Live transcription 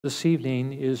This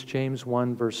evening is James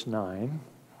 1, verse 9.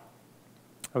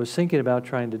 I was thinking about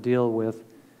trying to deal with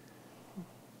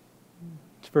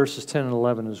verses 10 and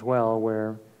 11 as well,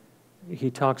 where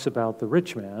he talks about the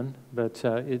rich man, but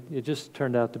it just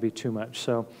turned out to be too much.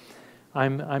 So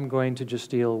I'm going to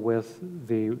just deal with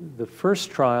the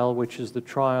first trial, which is the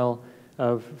trial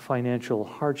of financial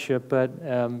hardship. But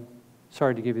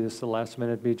sorry to give you this at the last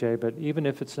minute, BJ, but even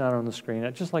if it's not on the screen,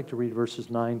 I'd just like to read verses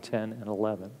 9, 10, and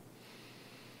 11.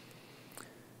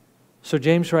 So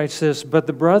James writes this, "But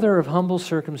the brother of humble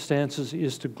circumstances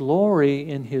is to glory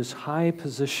in his high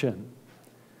position,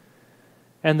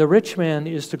 and the rich man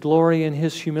is to glory in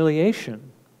his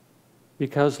humiliation,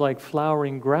 because like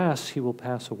flowering grass he will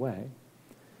pass away.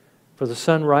 For the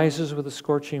sun rises with a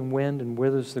scorching wind and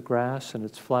withers the grass, and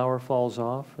its flower falls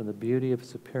off, and the beauty of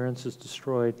its appearance is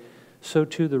destroyed. So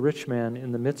too the rich man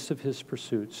in the midst of his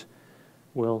pursuits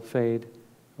will fade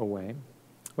away."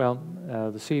 Well,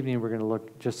 this evening we're going to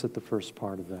look just at the first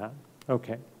part of that.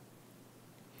 Okay.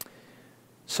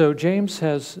 So James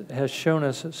has shown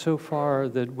us so far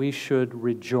that we should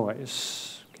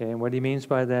rejoice. Okay, and what he means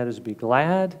by that is be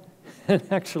glad and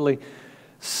actually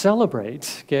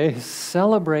celebrate. Okay,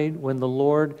 celebrate when the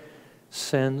Lord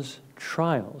sends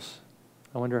trials.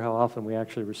 I wonder how often we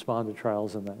actually respond to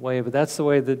trials in that way, but that's the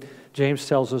way that James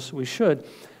tells us we should.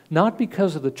 Not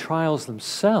because of the trials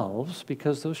themselves,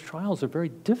 because those trials are very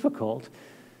difficult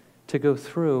to go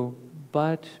through,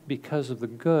 but because of the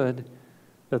good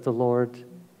that the Lord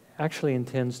actually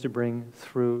intends to bring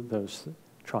through those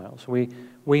trials.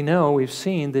 We know, we've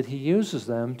seen that he uses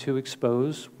them to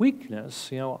expose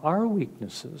weakness, our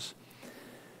weaknesses.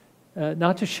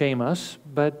 Not to shame us,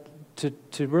 but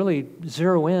to really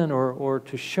zero in or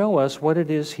to show us what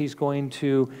it is he's going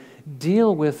to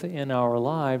deal with in our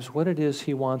lives, what it is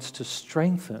he wants to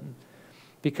strengthen,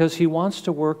 because he wants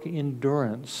to work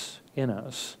endurance in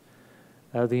us,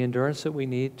 the endurance that we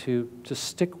need to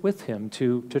stick with him,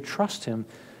 to trust him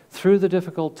through the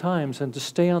difficult times and to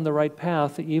stay on the right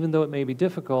path, even though it may be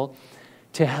difficult,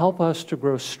 to help us to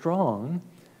grow strong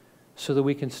so that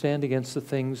we can stand against the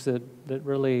things that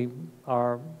really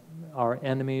are our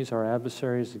enemies, our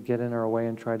adversaries that get in our way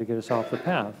and try to get us off the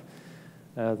path.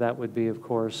 That would be, of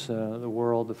course, the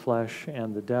world, the flesh,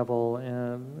 and the devil.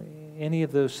 Any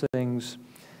of those things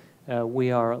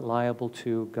we are liable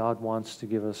to. God wants to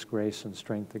give us grace and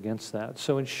strength against that.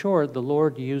 So in short, the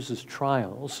Lord uses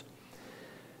trials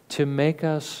to make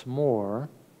us more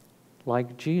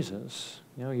like Jesus.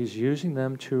 He's using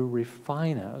them to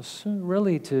refine us,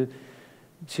 really to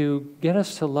get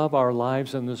us to love our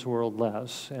lives in this world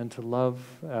less and to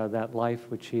love that life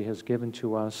which he has given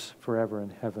to us forever in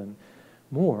heaven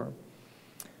more.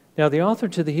 Now, the author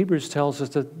to the Hebrews tells us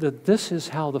that this is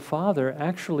how the Father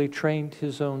actually trained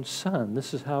his own Son.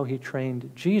 This is how he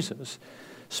trained Jesus.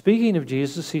 Speaking of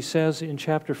Jesus, he says in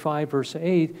chapter 5, verse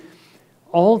 8,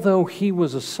 although he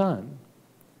was a son,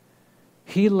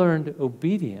 he learned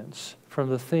obedience from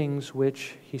the things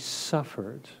which he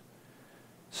suffered.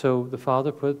 So the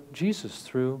Father put Jesus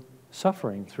through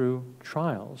suffering, through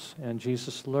trials, and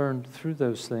Jesus learned through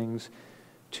those things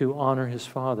to honor his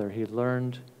Father. He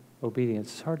learned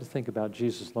obedience. It's hard to think about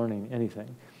Jesus learning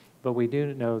anything, but we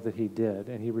do know that he did,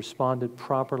 and he responded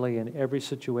properly in every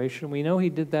situation. We know he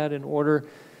did that in order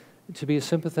to be a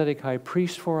sympathetic high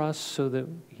priest for us so that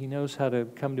he knows how to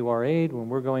come to our aid when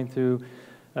we're going through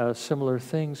similar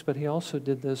things, but he also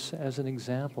did this as an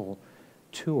example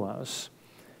to us.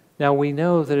 Now, we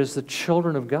know that as the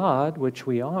children of God, which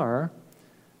we are,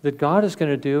 that God is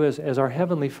going to do, as our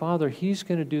Heavenly Father, he's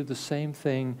going to do the same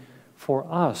thing for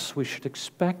us. We should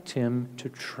expect him to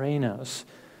train us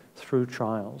through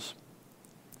trials.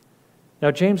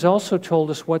 Now, James also told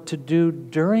us what to do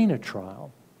during a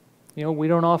trial. We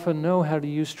don't often know how to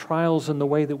use trials in the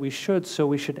way that we should, so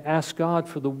we should ask God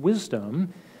for the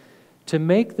wisdom to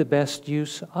make the best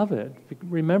use of it,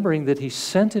 remembering that he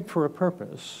sent it for a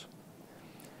purpose.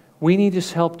 We need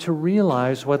his help to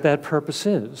realize what that purpose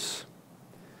is.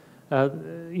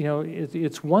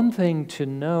 It's one thing to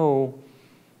know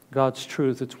God's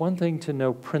truth. It's one thing to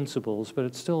know principles, but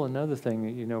it's still another thing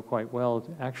that you know quite well,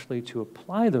 actually to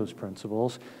apply those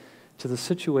principles to the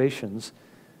situations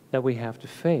that we have to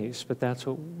face. But that's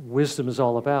what wisdom is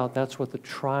all about. That's what the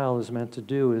trial is meant to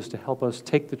do, is to help us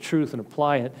take the truth and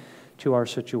apply it to our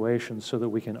situations so that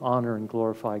we can honor and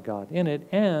glorify God in it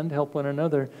and help one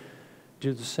another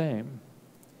do the same.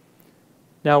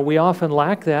 Now, we often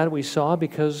lack that, we saw,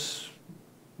 because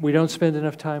we don't spend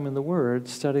enough time in the Word,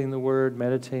 studying the Word,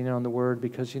 meditating on the Word,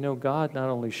 because, God not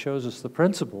only shows us the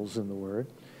principles in the Word,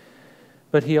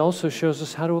 but he also shows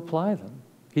us how to apply them.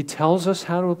 He tells us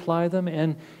how to apply them,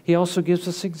 and he also gives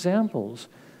us examples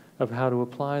of how to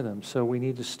apply them. So we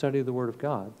need to study the Word of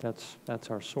God. That's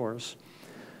our source.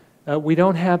 We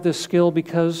don't have this skill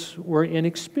because we're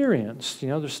inexperienced.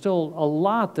 There's still a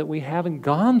lot that we haven't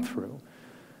gone through.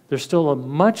 There's still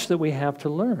much that we have to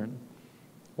learn.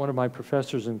 One of my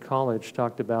professors in college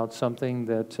talked about something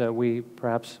that we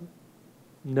perhaps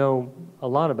know a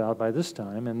lot about by this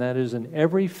time, and that is in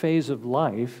every phase of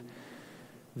life,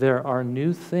 there are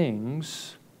new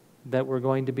things that we're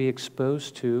going to be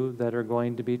exposed to, that are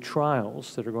going to be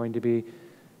trials, that are going to be,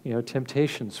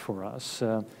 temptations for us.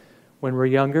 When we're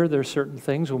younger, there are certain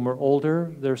things. When we're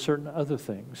older, there are certain other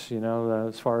things.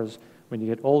 As far as when you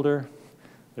get older,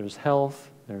 there's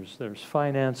health, there's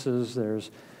finances, there's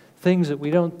things that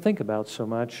we don't think about so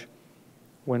much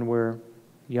when we're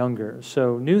younger.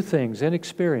 So new things,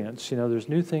 inexperience. There's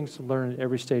new things to learn at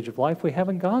every stage of life. We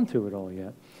haven't gone through it all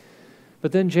yet.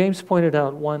 But then James pointed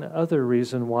out one other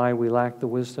reason why we lack the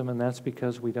wisdom, and that's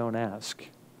because we don't ask.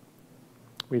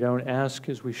 We don't ask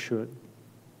as we should.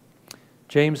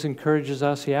 James encourages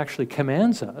us, he actually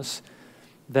commands us,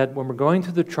 that when we're going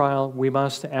through the trial, we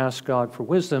must ask God for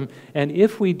wisdom. And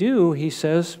if we do, he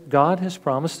says, God has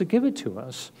promised to give it to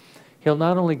us. He'll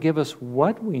not only give us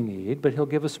what we need, but he'll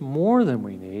give us more than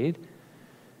we need.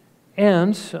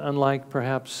 And unlike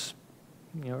perhaps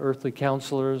earthly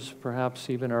counselors, perhaps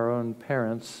even our own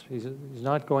parents, he's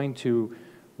not going to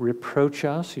reproach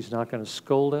us. He's not going to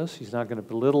scold us. He's not going to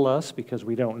belittle us because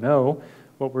we don't know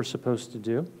what we're supposed to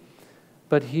do.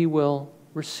 But he will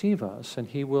receive us, and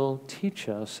he will teach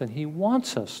us, and he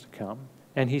wants us to come.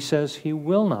 And he says he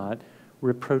will not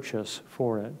reproach us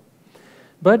for it.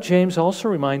 But James also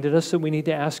reminded us that we need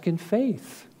to ask in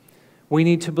faith. We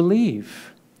need to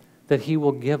believe that he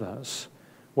will give us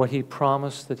what he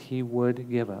promised that he would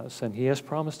give us. And he has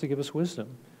promised to give us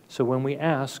wisdom. So when we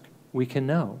ask, we can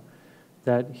know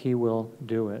that he will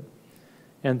do it.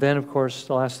 And then, of course,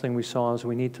 the last thing we saw is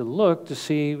we need to look to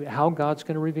see how God's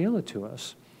going to reveal it to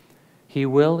us. He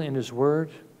will in his word.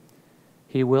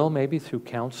 He will maybe through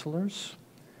counselors.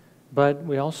 But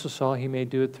we also saw he may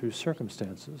do it through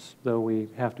circumstances, though we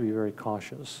have to be very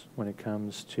cautious when it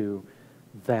comes to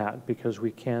that, because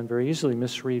we can very easily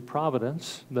misread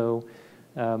providence, though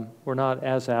we're not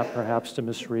as apt, perhaps, to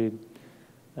misread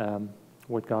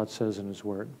what God says in his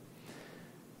word.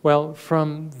 Well,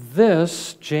 from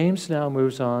this, James now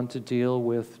moves on to deal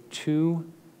with two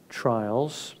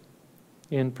trials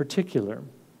in particular.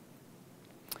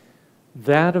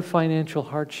 That of financial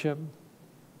hardship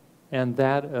and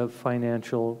that of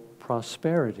financial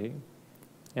prosperity.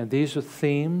 And these are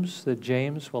themes that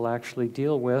James will actually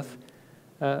deal with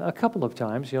a couple of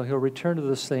times. He'll return to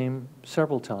this theme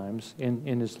several times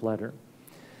in his letter.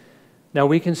 Now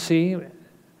we can see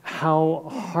how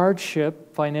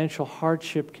financial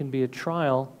hardship can be a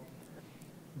trial,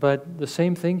 but the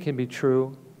same thing can be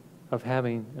true of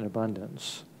having an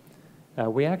abundance.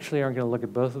 We actually aren't going to look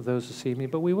at both of those this evening,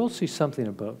 but we will see something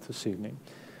of both this evening.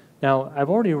 Now, I've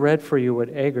already read for you what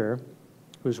Agur,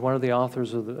 who's one of the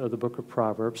authors of the book of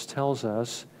Proverbs, tells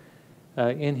us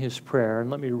in his prayer, and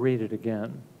let me read it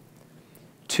again.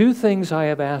 2 things I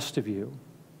have asked of you.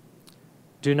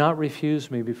 Do not refuse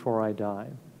me before I die.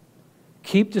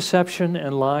 Keep deception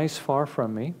and lies far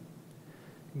from me.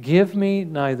 Give me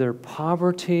neither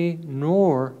poverty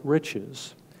nor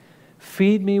riches.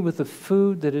 Feed me with the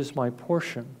food that is my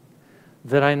portion,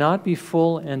 that I not be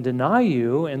full and deny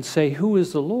you and say, who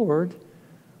is the Lord?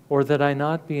 Or that I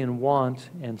not be in want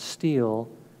and steal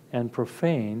and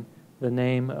profane the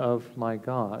name of my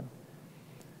God.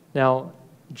 Now,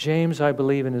 James, I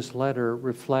believe, in his letter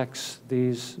reflects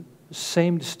these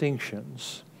same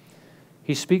distinctions.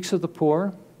 He speaks of the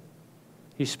poor,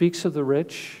 he speaks of the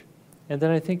rich, and then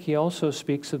I think he also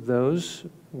speaks of those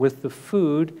with the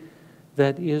food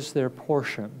that is their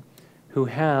portion, who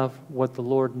have what the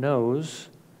Lord knows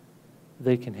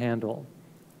they can handle.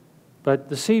 But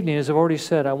this evening, as I've already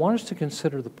said, I want us to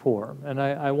consider the poor. And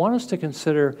I want us to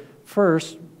consider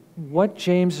first what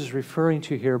James is referring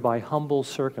to here by humble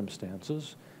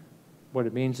circumstances, what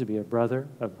it means to be a brother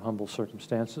of humble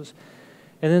circumstances.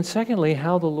 And then secondly,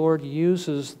 how the Lord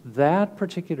uses that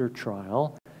particular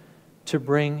trial to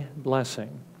bring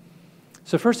blessing.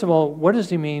 So first of all, what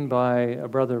does he mean by a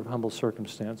brother of humble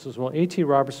circumstances? Well, A.T.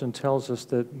 Robertson tells us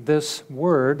that this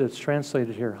word that's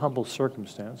translated here, humble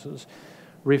circumstances,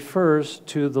 refers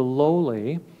to the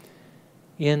lowly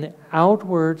in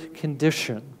outward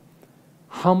condition,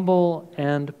 humble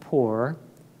and poor,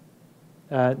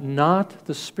 not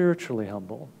the spiritually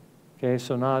humble. Okay,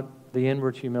 so not the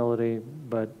inward humility,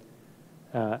 but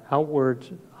outward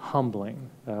humbling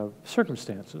of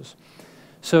circumstances.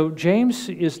 So James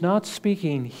is not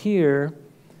speaking here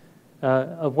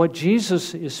of what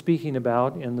Jesus is speaking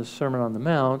about in the Sermon on the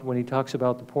Mount when he talks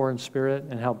about the poor in spirit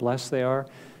and how blessed they are,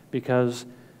 because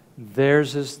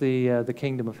theirs is the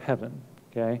kingdom of heaven,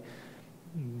 okay?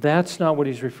 That's not what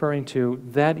he's referring to.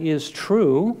 That is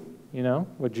true,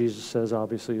 what Jesus says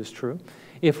obviously is true.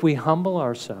 If we humble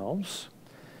ourselves,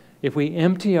 if we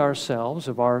empty ourselves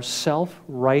of our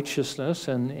self-righteousness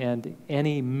and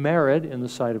any merit in the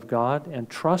sight of God and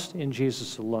trust in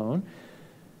Jesus alone,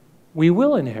 we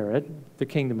will inherit the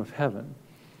kingdom of heaven.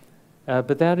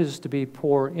 But that is to be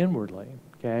poor inwardly,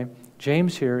 okay?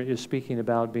 James here is speaking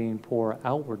about being poor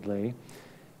outwardly,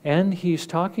 and he's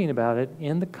talking about it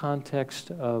in the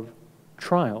context of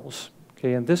trials,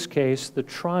 okay? In this case, the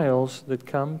trials that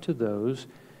come to those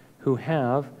who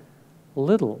have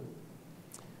little.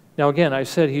 Now, again, I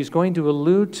said he's going to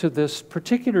allude to this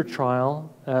particular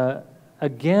trial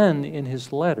again in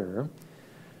his letter,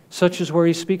 such as where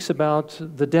he speaks about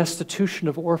the destitution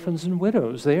of orphans and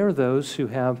widows. They are those who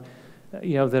have,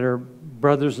 that are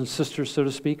brothers and sisters, so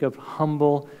to speak, of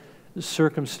humble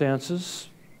circumstances.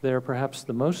 They are perhaps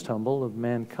the most humble of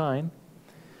mankind.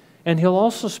 And he'll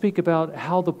also speak about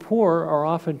how the poor are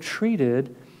often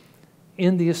treated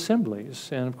in the assemblies.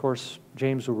 And of course,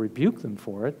 James will rebuke them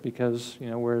for it because,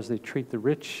 whereas they treat the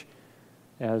rich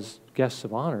as guests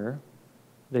of honor,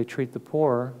 they treat the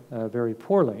poor very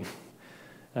poorly.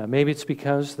 Maybe it's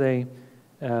because they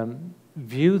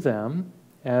view them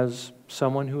as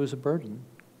someone who is a burden,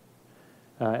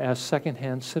 as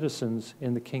second-hand citizens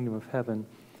in the kingdom of heaven.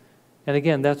 And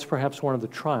again, that's perhaps one of the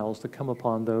trials that come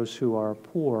upon those who are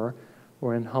poor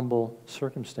or in humble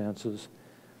circumstances.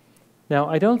 Now,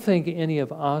 I don't think any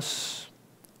of us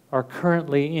are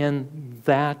currently in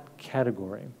that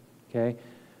category, okay?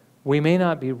 We may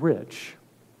not be rich,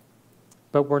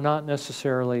 but we're not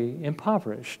necessarily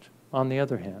impoverished. On the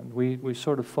other hand, we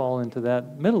sort of fall into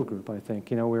that middle group, I think.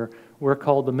 We're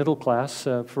called the middle class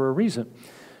for a reason.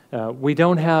 We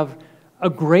don't have a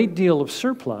great deal of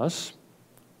surplus,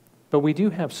 but we do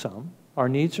have some. Our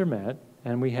needs are met,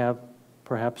 and we have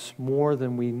perhaps more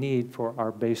than we need for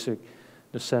our basic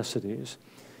necessities.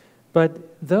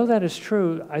 But though that is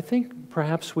true, I think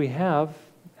perhaps we have,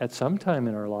 at some time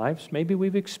in our lives, maybe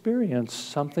we've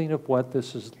experienced something of what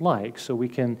this is like, so we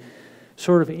can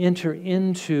sort of enter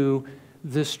into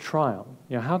this trial.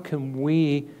 How can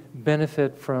we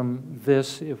benefit from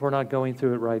this if we're not going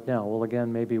through it right now? Well,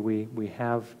 again, maybe we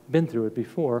have been through it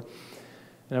before.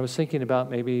 And I was thinking about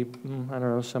maybe,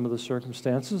 some of the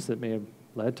circumstances that may have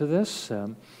led to this.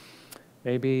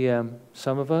 Maybe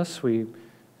some of us, we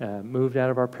moved out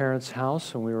of our parents'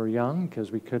 house when we were young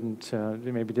because we couldn't,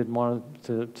 maybe didn't want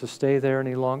to stay there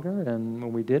any longer. And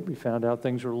when we did, we found out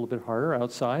things were a little bit harder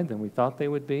outside than we thought they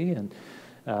would be. And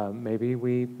maybe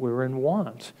we were in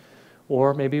want.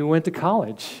 Or maybe we went to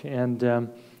college and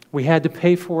we had to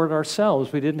pay for it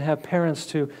ourselves. We didn't have parents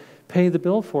to pay the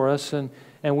bill for us. And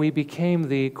we became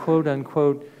the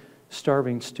quote-unquote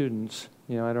starving students.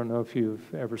 I don't know if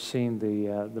you've ever seen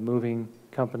the moving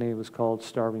company. It was called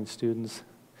Starving Students.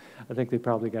 I think they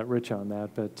probably got rich on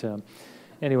that. But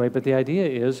anyway, but the idea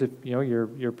is if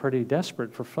you're pretty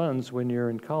desperate for funds when you're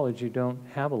in college, you don't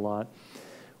have a lot.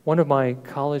 One of my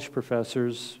college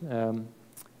professors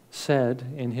said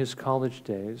in his college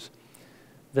days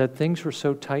that things were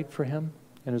so tight for him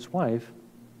and his wife,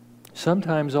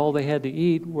 sometimes all they had to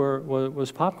eat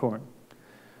was popcorn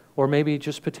or maybe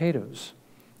just potatoes,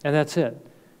 and that's it.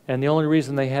 And the only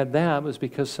reason they had that was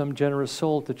because some generous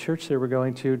soul at the church they were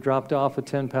going to dropped off a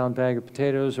 10-pound bag of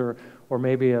potatoes or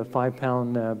maybe a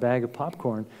 5-pound bag of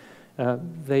popcorn.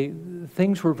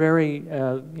 Things were very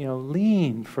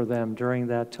lean for them during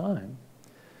that time.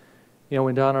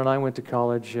 When Donna and I went to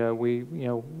college, we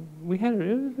had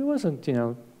it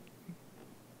wasn't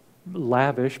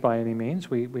lavish by any means.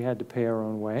 We had to pay our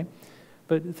own way,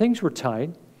 but things were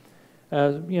tight.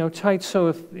 Tight.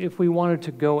 So if we wanted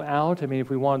to go out, if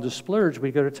we wanted to splurge,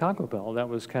 we'd go to Taco Bell. That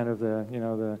was kind of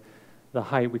the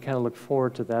height. We kind of looked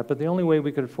forward to that. But the only way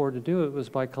we could afford to do it was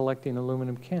by collecting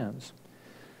aluminum cans.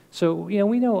 So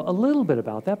we know a little bit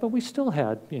about that, but we still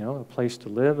had a place to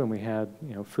live, and we had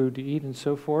food to eat and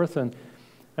so forth. And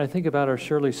I think about our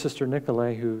Shirley sister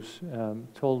Nicolay, who's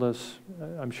told us.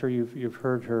 I'm sure you've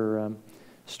heard her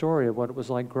story of what it was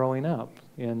like growing up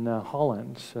in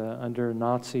Holland under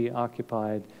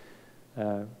Nazi-occupied,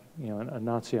 a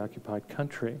Nazi-occupied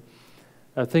country.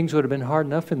 Things would have been hard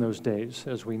enough in those days,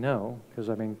 as we know, because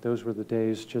those were the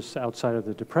days just outside of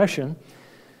the Depression.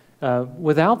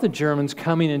 Without the Germans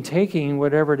coming and taking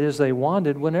whatever it is they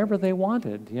wanted, whenever they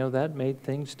wanted, that made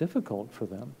things difficult for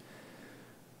them.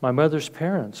 My mother's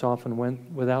parents often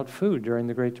went without food during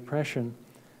the Great Depression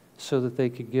so that they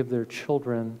could give their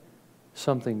children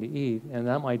something to eat, and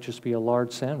that might just be a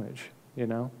lard sandwich,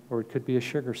 or it could be a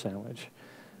sugar sandwich.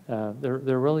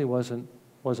 There really wasn't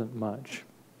much.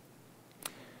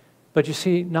 But you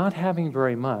see, not having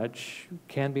very much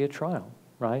can be a trial,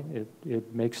 right?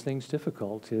 It makes things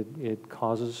difficult. It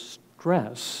causes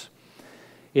stress.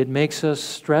 It makes us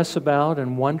stress about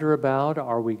and wonder about,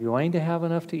 are we going to have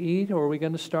enough to eat, or are we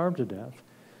going to starve to death?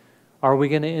 Are we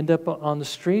going to end up on the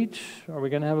street? Are we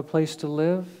going to have a place to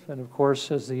live? And of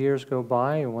course, as the years go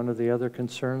by, one of the other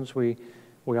concerns we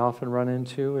often run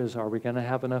into is, are we going to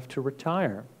have enough to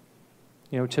retire?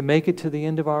 To make it to the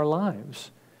end of our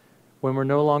lives. When we're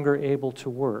no longer able to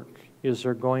work, is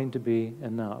there going to be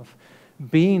enough?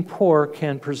 Being poor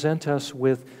can present us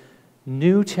with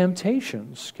new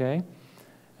temptations, okay?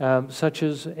 Such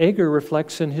as Agur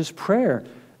reflects in his prayer,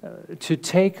 to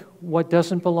take what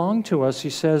doesn't belong to us. He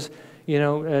says,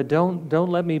 don't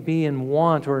let me be in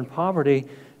want or in poverty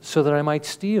so that I might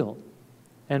steal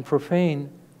and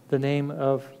profane the name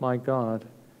of my God.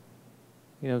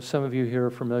 Some of you here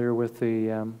are familiar with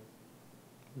the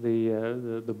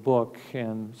book,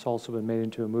 and it's also been made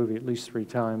into a movie at least 3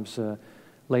 times,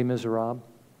 Les Miserables.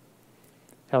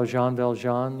 How Jean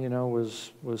Valjean,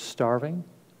 was starving,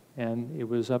 and it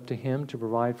was up to him to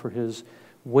provide for his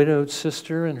widowed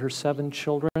sister and her 7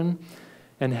 children,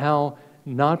 and how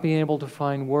not being able to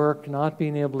find work, not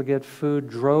being able to get food,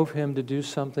 drove him to do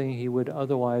something he would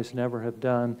otherwise never have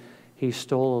done. He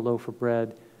stole a loaf of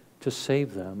bread to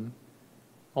save them,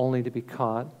 only to be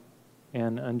caught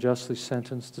and unjustly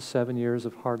sentenced to 7 years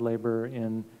of hard labor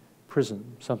in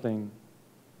prison, something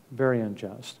very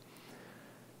unjust.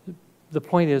 The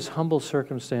point is, humble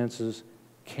circumstances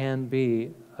can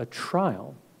be a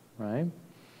trial, right?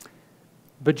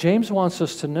 But James wants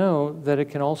us to know that it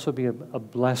can also be a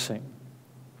blessing.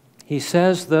 He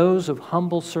says those of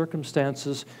humble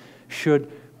circumstances should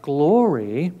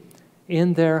glory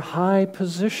in their high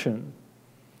position.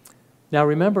 Now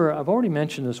remember, I've already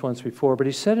mentioned this once before, but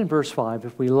he said in verse 5,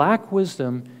 if we lack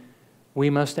wisdom, we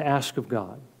must ask of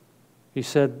God. He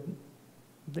said,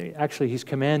 actually, he's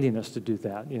commanding us to do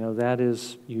that. That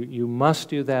is, you must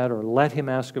do that, or let him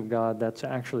ask of God. That's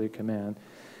actually a command.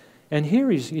 And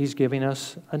here he's giving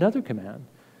us another command,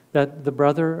 that the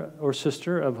brother or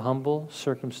sister of humble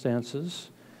circumstances,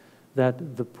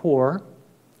 that the poor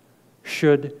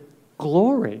should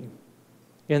glory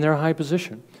in their high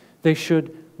position. They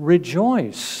should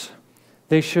rejoice.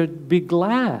 They should be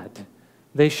glad.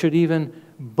 They should even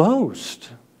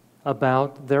boast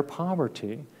about their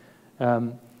poverty.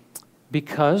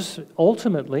 Because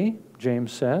ultimately,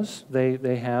 James says,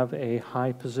 they have a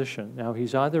high position. Now,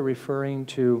 he's either referring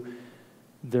to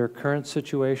their current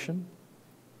situation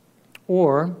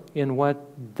or in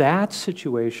what that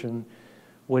situation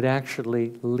would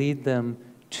actually lead them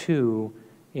to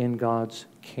in God's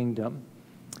kingdom.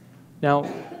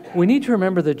 Now, we need to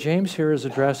remember that James here is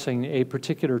addressing a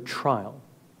particular trial.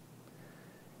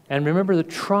 And remember that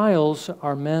trials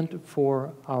are meant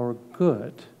for our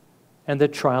good, and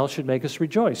that trials should make us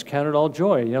rejoice. Count it all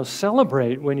joy.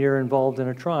 Celebrate when you're involved in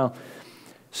a trial.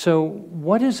 So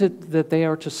what is it that they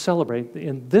are to celebrate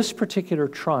in this particular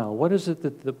trial? What is it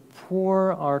that the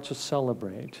poor are to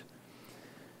celebrate?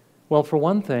 Well, for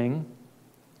one thing,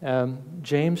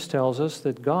 James tells us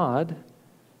that God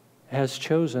has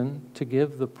chosen to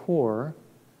give the poor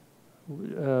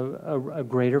a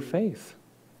greater faith.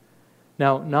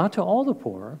 Now, not to all the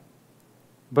poor,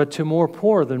 but to more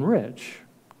poor than rich,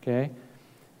 okay?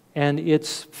 And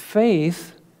it's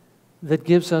faith that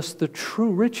gives us the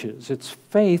true riches. It's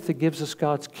faith that gives us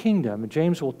God's kingdom. And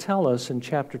James will tell us in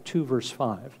chapter 2, verse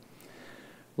 5,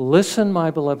 listen,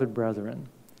 my beloved brethren,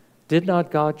 did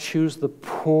not God choose the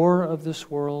poor of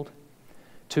this world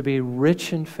to be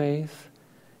rich in faith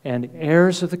and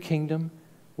heirs of the kingdom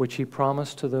which he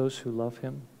promised to those who love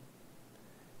him?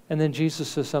 And then Jesus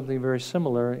says something very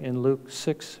similar in Luke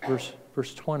 6,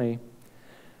 verse 20.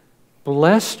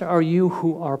 Blessed are you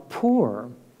who are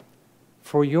poor,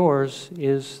 for yours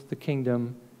is the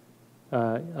kingdom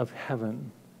of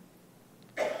heaven.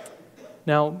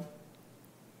 Now,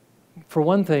 for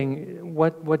one thing,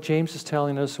 what James is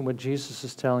telling us and what Jesus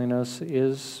is telling us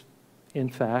is, in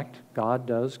fact, God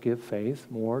does give faith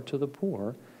more to the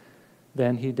poor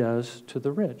than he does to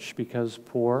the rich, because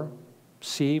poor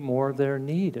see more their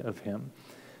need of him.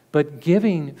 But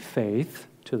giving faith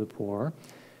to the poor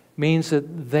means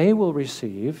that they will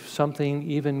receive something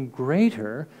even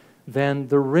greater than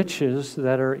the riches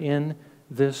that are in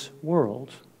this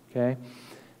world, okay?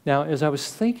 Now, as I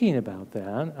was thinking about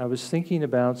that, I was thinking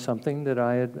about something that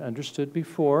I had understood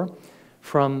before,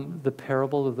 from the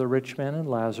parable of the rich man and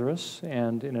Lazarus.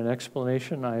 And in an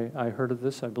explanation, I heard of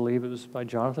this, I believe it was by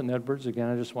Jonathan Edwards. Again,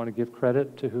 I just want to give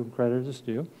credit to whom credit is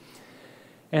due.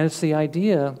 And it's the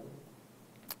idea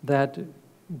that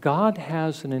God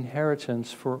has an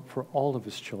inheritance for all of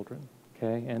his children,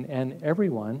 okay? And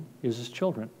everyone is his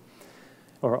children,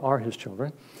 or are his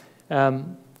children.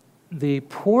 The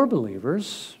poor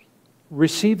believers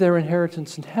receive their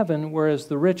inheritance in heaven, whereas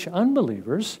the rich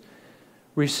unbelievers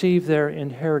receive their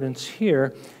inheritance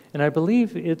here. And I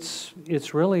believe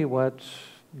it's really what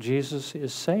Jesus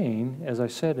is saying, as I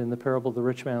said in the parable of the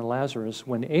rich man and Lazarus,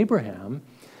 when Abraham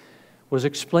was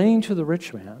explaining to the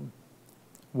rich man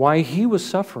why he was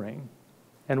suffering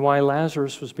and why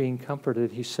Lazarus was being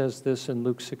comforted. He says this in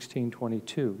Luke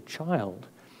 16:22, "Child,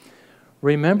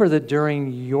 remember that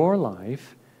during your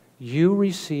life you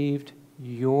received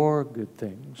your good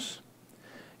things,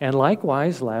 and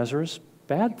likewise Lazarus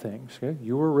bad things." Okay?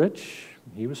 You were rich,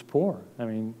 he was poor. I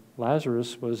mean,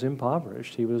 Lazarus was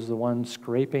impoverished. He was the one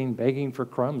scraping, begging for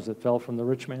crumbs that fell from the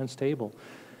rich man's table,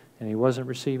 and he wasn't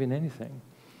receiving anything.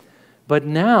 But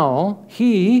now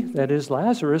he, that is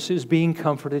Lazarus, is being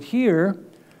comforted here,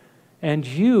 and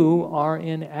you are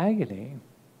in agony.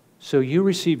 So you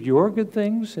received your good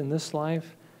things in this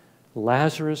life.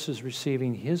 Lazarus is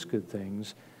receiving his good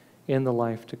things in the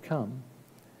life to come.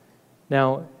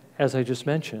 Now, as I just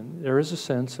mentioned, there is a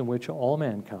sense in which all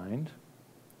mankind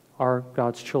are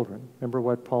God's children. Remember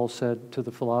what Paul said to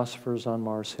the philosophers on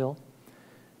Mars Hill?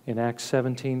 In Acts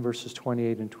 17, verses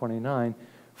 28 and 29,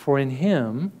 "For in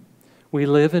him we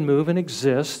live and move and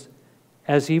exist,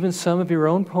 as even some of your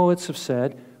own poets have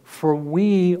said, for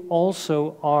we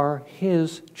also are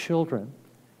his children."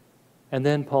 And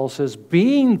then Paul says,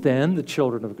 "Being then the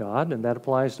children of God," and that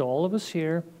applies to all of us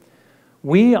here,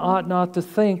 "we ought not to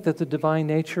think that the divine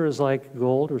nature is like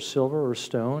gold or silver or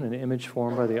stone, an image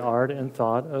formed by the art and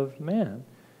thought of man."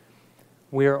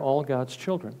 We are all God's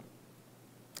children.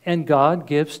 And God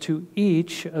gives to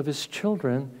each of his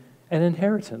children an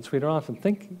inheritance. We don't often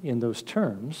think in those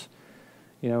terms.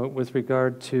 You know, with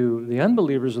regard to the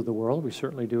unbelievers of the world, we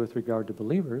certainly do with regard to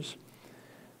believers.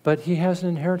 But he has an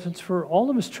inheritance for all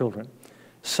of his children.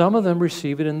 Some of them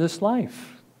receive it in this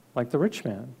life, like the rich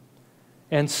man,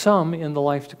 and some in the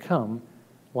life to come,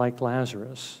 like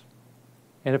Lazarus.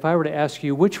 And if I were to ask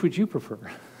you, which would you prefer?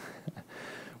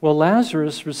 Well,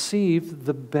 Lazarus received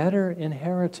the better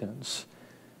inheritance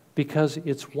because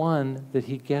it's one that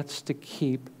he gets to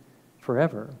keep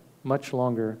forever, much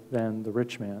longer than the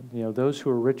rich man. You know, those who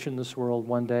are rich in this world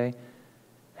one day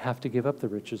have to give up the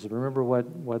riches. Remember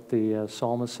what the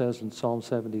psalmist says in Psalm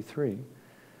 73,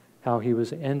 how he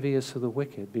was envious of the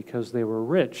wicked because they were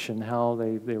rich and how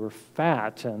they were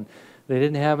fat and they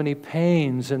didn't have any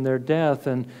pains in their death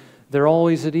and they're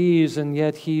always at ease, and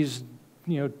yet he's,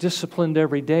 you know, disciplined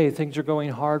every day. Things are going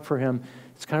hard for him.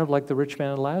 It's kind of like the rich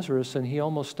man and Lazarus, and he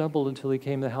almost stumbled until he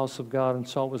came to the house of God and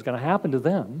saw what was going to happen to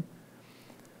them,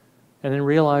 and then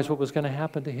realized what was going to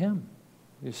happen to him.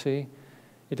 You see,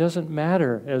 it doesn't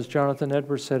matter, as Jonathan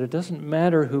Edwards said, it doesn't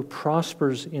matter who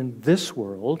prospers in this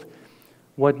world.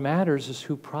 What matters is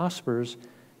who prospers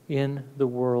in the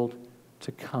world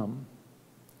to come.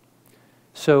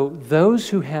 So those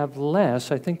who have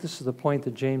less, I think this is the point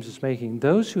that James is making,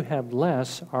 those who have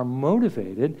less are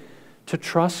motivated to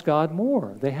trust God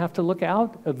more. They have to look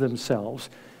out of themselves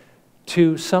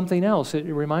to something else. It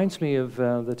reminds me of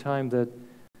the time that,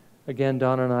 again,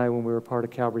 Donna and I, when we were part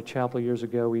of Calvary Chapel years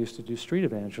ago, we used to do street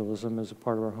evangelism as a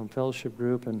part of our home fellowship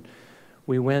group, and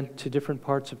we went to different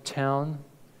parts of town,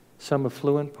 some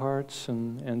affluent parts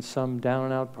and some down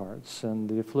and out parts. And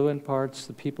the affluent parts,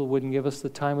 the people wouldn't give us the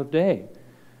time of day.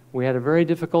 We had a very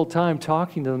difficult time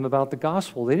talking to them about the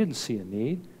gospel. They didn't see a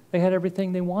need. They had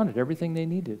everything they wanted, everything they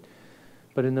needed.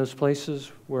 But in those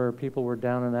places where people were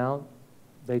down and out,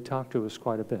 they talked to us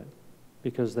quite a bit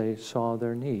because they saw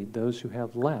their need. Those who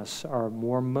have less are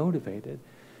more motivated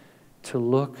to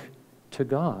look to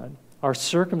God. Our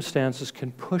circumstances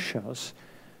can push us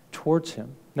towards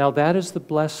him. Now, that is the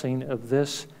blessing of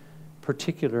this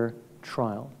particular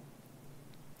trial.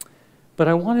 But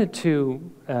I wanted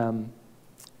to,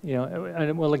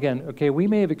 well, again, okay, we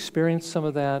may have experienced some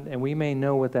of that, and we may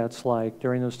know what that's like.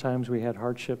 During those times we had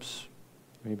hardships.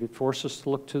 Maybe it forced us to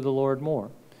look to the Lord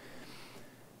more.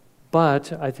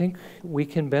 But I think we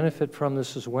can benefit from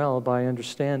this as well by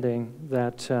understanding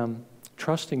that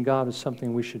trusting God is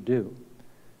something we should do,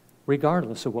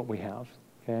 regardless of what we have,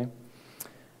 okay?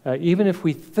 Even if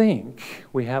we think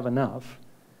we have enough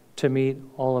to meet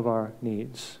all of our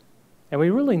needs. And we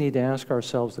really need to ask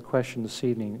ourselves the question this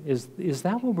evening, is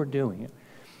that what we're doing?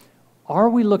 Are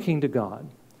we looking to God?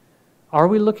 Are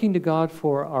we looking to God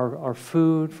for our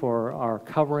food, for our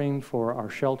covering, for our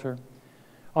shelter?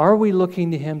 Are we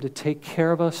looking to Him to take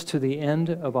care of us to the end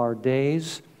of our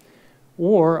days?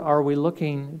 Or are we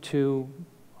looking to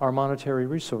our monetary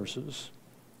resources?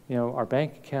 Our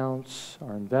bank accounts,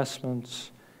 our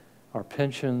investments, our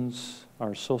pensions,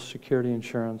 our Social Security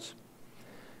insurance.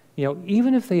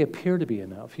 Even if they appear to be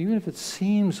enough, even if it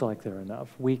seems like they're enough,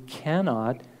 we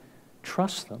cannot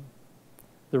trust them.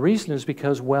 The reason is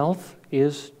because wealth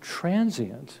is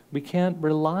transient. We can't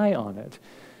rely on it.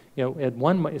 At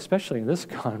especially in this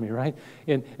economy, right?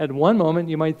 At one moment,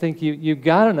 you might think you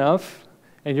got enough,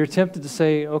 and you're tempted to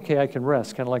say, okay, I can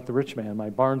rest, kind of like the rich man. My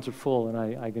barns are full, and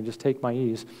I can just take my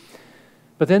ease.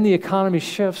 But then the economy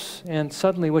shifts, and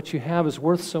suddenly what you have is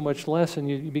worth so much less, and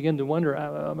you begin to wonder,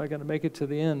 am I going to make it to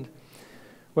the end?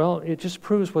 Well, it just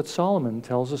proves what Solomon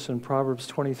tells us in Proverbs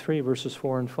 23, verses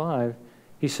 4 and 5.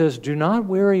 He says, do not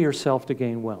weary yourself to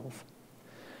gain wealth.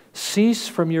 Cease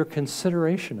from your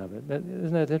consideration of it.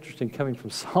 Isn't that interesting, coming from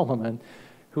Solomon,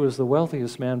 who was the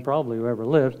wealthiest man probably who ever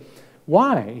lived?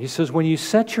 Why? He says, when you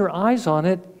set your eyes on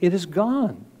it, it is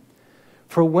gone.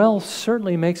 For wealth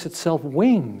certainly makes itself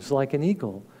wings like an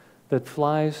eagle that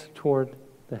flies toward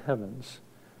the heavens.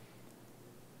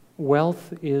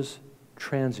 Wealth is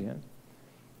transient.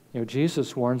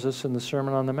 Jesus warns us in the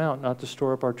Sermon on the Mount not to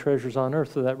store up our treasures on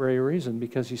earth for that very reason,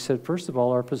 because he said, first of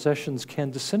all, our possessions can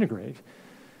disintegrate.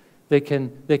 They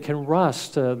can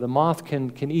rust. The moth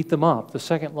can eat them up. The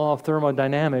second law of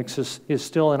thermodynamics is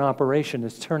still in operation.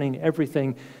 It's turning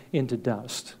everything into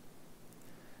dust.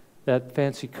 That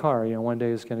fancy car, one day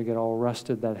is going to get all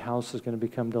rusted. That house is going to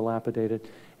become dilapidated.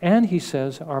 And he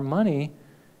says our money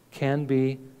can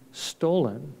be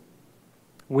stolen.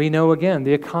 We know, again,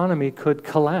 the economy could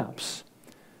collapse.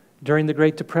 During the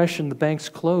Great Depression, the banks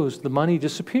closed. The money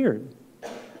disappeared.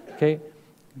 Okay?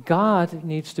 God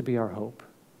needs to be our hope.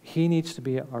 He needs to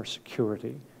be our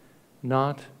security,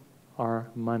 not our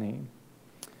money.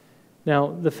 Now,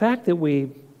 the fact that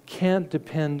we can't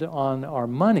depend on our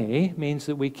money means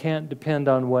that we can't depend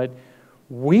on what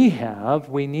we have.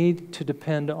 We need to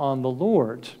depend on the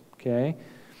Lord, okay?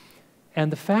 And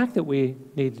the fact that we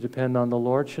need to depend on the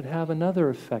Lord should have another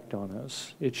effect on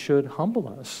us. It should humble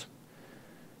us.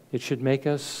 It should make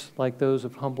us like those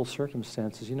of humble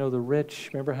circumstances. The rich,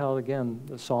 remember how, again,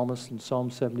 the psalmist in Psalm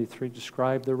 73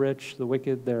 described the rich, the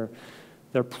wicked, they're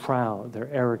proud, they're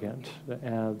arrogant.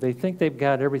 They think they've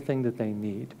got everything that they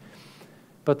need.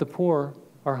 But the poor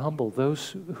are humble.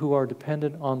 Those who are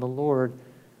dependent on the Lord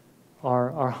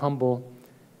are humble.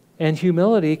 And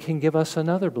humility can give us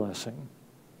another blessing.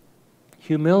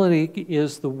 Humility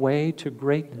is the way to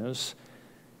greatness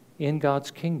in God's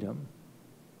kingdom.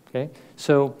 Okay?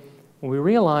 So when we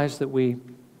realize that we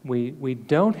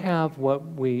don't have what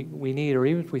we need, or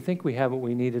even if we think we have what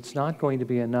we need, it's not going to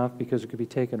be enough because it could be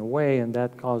taken away, and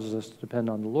that causes us to depend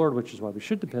on the Lord, which is why we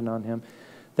should depend on Him.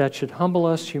 That should humble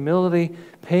us. Humility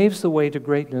paves the way to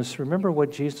greatness. Remember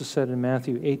what Jesus said in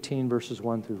Matthew 18, verses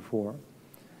 1 through 4.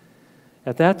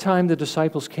 At that time, the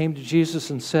disciples came to Jesus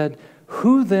and said,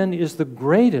 who then is the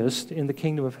greatest in the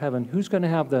kingdom of heaven? Who's going to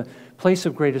have the place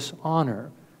of greatest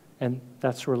honor? And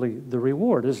that's really the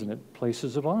reward, isn't it?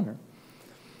 Places of honor.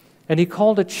 And he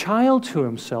called a child to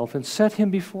himself and set him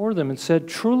before them and said,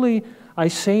 truly I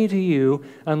say to you,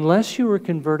 unless you are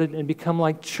converted and become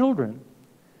like children,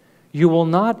 you will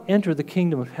not enter the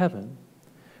kingdom of heaven.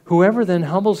 Whoever then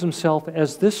humbles himself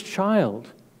as this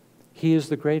child, he is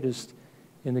the greatest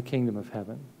in the kingdom of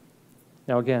heaven.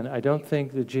 Now again, I don't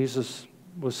think that Jesus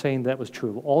was saying that was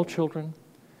true of all children.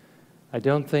 I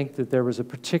don't think that there was a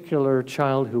particular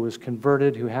child who was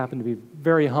converted who happened to be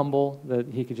very humble that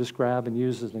he could just grab and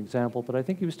use as an example. But I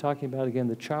think he was talking about, again,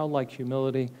 the childlike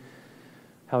humility,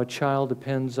 how a child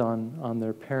depends on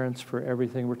their parents for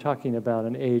everything. We're talking about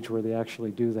an age where they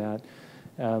actually do that.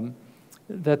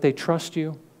 That they trust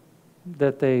you,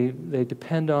 that they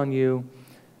depend on you,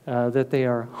 that they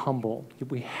are humble.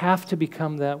 We have to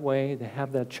become that way, to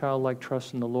have that childlike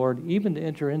trust in the Lord, even to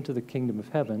enter into the kingdom of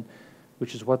heaven,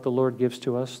 which is what the Lord gives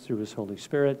to us through His Holy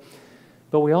Spirit.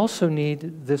 But we also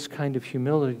need this kind of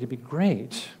humility to be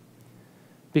great,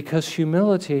 because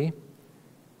humility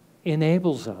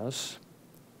enables us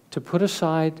to put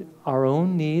aside our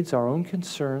own needs, our own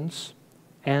concerns,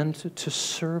 and to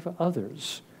serve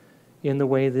others in the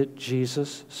way that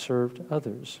Jesus served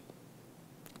others.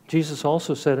 Jesus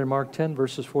also said in Mark 10,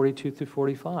 verses 42 through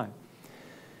 45,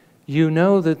 you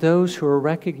know that those who are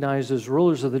recognized as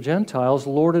rulers of the Gentiles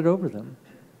lord it over them,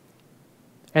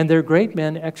 and their great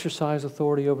men exercise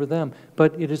authority over them.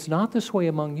 But it is not this way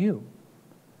among you.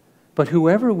 But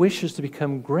whoever wishes to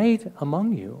become great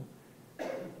among you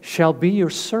shall be your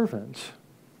servant.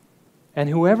 And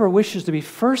whoever wishes to be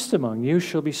first among you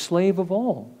shall be slave of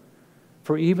all.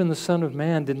 For even the Son of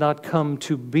Man did not come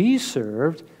to be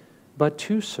served, but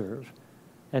to serve,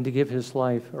 and to give his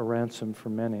life a ransom for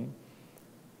many.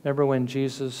 Remember when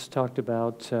Jesus talked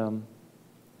about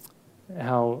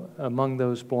how among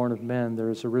those born of men there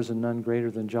is arisen none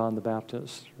greater than John the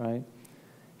Baptist, right?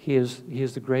 He is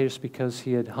the greatest because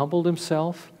he had humbled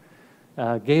himself,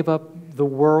 gave up the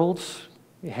world,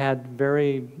 had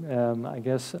very,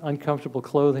 uncomfortable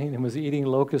clothing, and was eating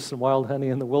locusts and wild honey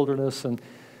in the wilderness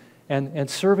and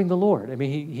serving the Lord. I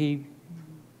mean, he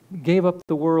gave up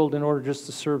the world in order just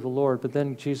to serve the Lord. But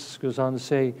then Jesus goes on to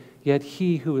say, yet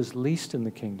he who is least in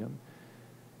the kingdom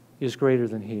is greater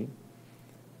than he.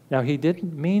 Now, he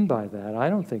didn't mean by that, I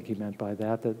don't think he meant by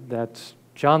that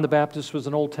John the Baptist was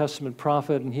an Old Testament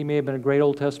prophet, and he may have been a great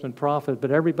Old Testament prophet,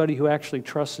 but everybody who actually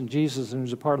trusts in Jesus and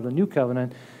who's a part of the New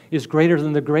Covenant is greater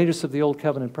than the greatest of the Old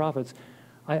Covenant prophets.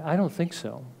 I don't think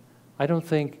so. I don't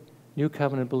think New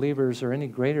Covenant believers are any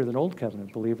greater than Old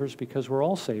Covenant believers, because we're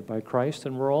all saved by Christ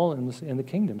and we're all in the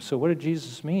kingdom. So what did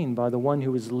Jesus mean by the one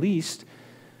who is least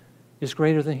is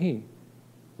greater than he?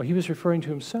 Well, he was referring to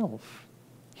himself.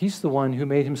 He's the one who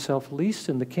made himself least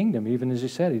in the kingdom, even as he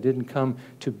said, he didn't come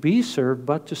to be served,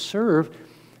 but to serve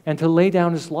and to lay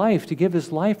down his life, to give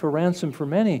his life a ransom for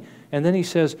many. And then he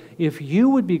says, if you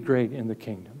would be great in the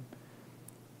kingdom,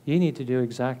 you need to do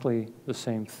exactly the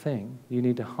same thing. You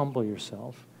need to humble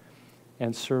yourself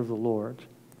and serve the Lord.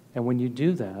 And when you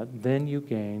do that, then you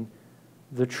gain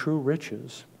the true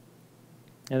riches.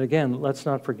 And again, let's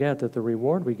not forget that the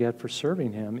reward we get for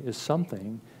serving him is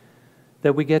something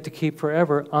that we get to keep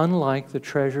forever, unlike the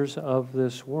treasures of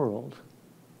this world.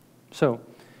 So,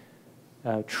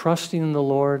 trusting in the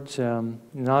Lord,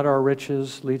 not our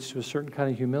riches, leads to a certain kind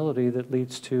of humility that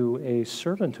leads to a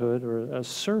servanthood or a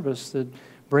service that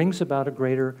brings about a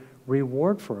greater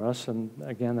reward for us. And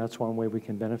again, that's one way we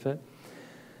can benefit.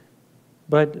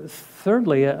 But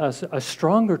thirdly, a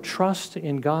stronger trust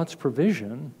in God's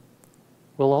provision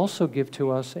will also give to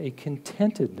us a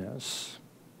contentedness,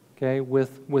 okay,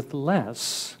 with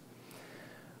less.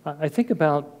 I think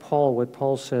about Paul, what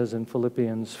Paul says in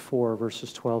Philippians 4,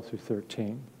 verses 12 through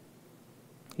 13.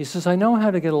 He says, I know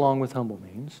how to get along with humble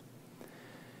means,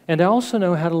 and I also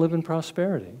know how to live in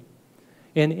prosperity.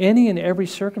 In any and every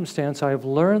circumstance, I have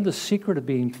learned the secret of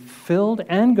being filled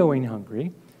and going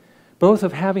hungry, both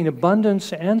of having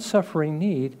abundance and suffering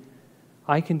need.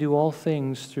 I can do all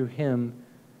things through him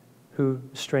who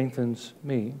strengthens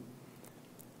me.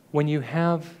 When you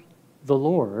have the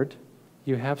Lord,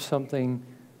 you have something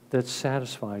that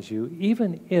satisfies you,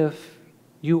 even if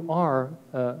you are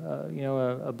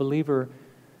a believer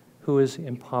who is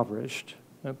impoverished.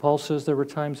 Paul says there were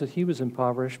times that he was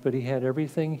impoverished, but he had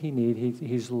everything he needed.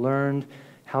 He's learned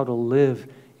how to live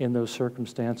in those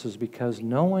circumstances, because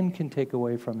no one can take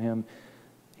away from him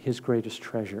his greatest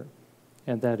treasure,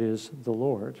 and that is the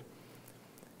Lord.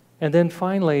 And then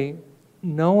finally,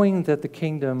 knowing that the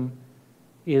kingdom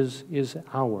is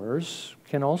ours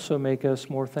can also make us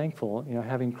more thankful. You know,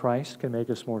 having Christ can make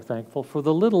us more thankful for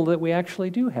the little that we actually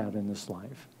do have in this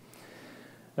life.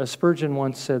 Spurgeon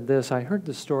once said this. I heard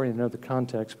the story and know the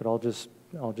context, but I'll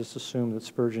just assume that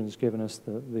Spurgeon's given us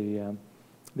the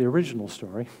original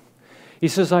story. He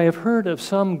says, I have heard of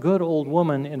some good old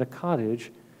woman in a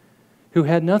cottage who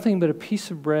had nothing but a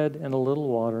piece of bread and a little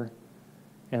water,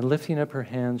 and lifting up her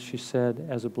hands, she said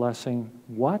as a blessing,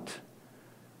 what?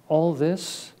 All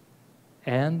this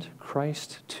and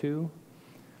Christ too?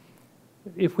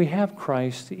 If we have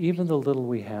Christ, even the little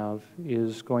we have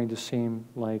is going to seem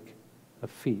like a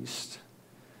feast,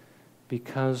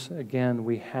 because, again,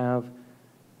 we have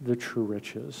the true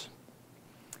riches.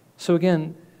 So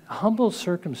again, humble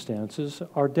circumstances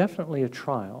are definitely a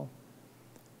trial,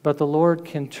 but the Lord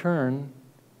can turn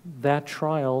that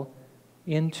trial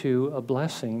into a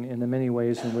blessing in the many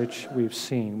ways in which we've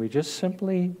seen. We just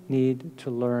simply need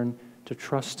to learn to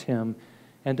trust him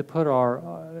and to put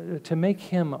to make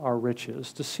him our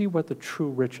riches, to see what the true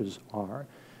riches are,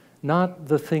 not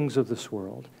the things of this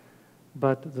world,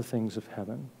 but the things of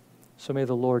heaven. So may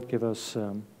the Lord give us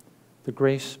the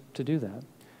grace to do that.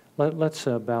 Let's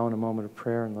bow in a moment of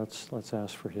prayer, and let's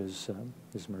ask for his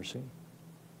mercy.